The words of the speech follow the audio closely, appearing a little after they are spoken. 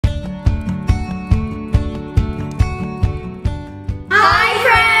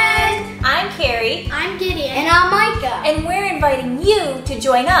inviting you to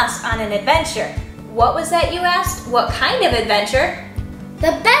join us on an adventure. What was that, you asked? What kind of adventure?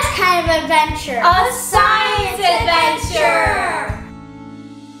 The best kind of adventure. A science adventure!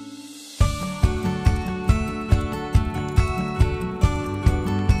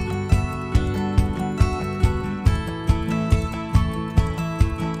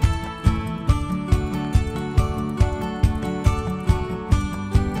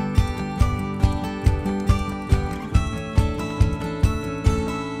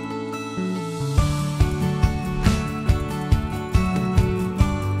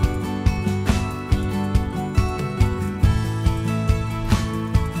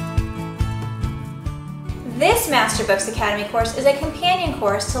 This Masterbooks Academy course is a companion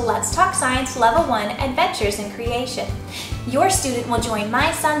course to Let's Talk Science Level 1 Adventures in Creation. Your student will join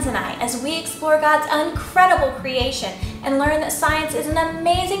my sons and I as we explore God's incredible creation and learn that science is an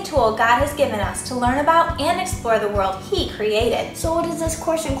amazing tool God has given us to learn about and explore the world He created. So what does this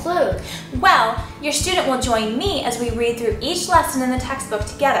course include? Well, your student will join me as we read through each lesson in the textbook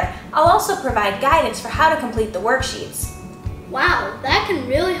together. I'll also provide guidance for how to complete the worksheets. Wow, that can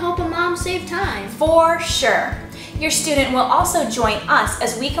really help a mom save time. For sure. Your student will also join us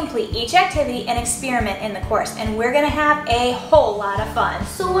as we complete each activity and experiment in the course, and we're going to have a whole lot of fun.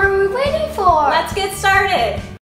 So what are we waiting for? Let's get started.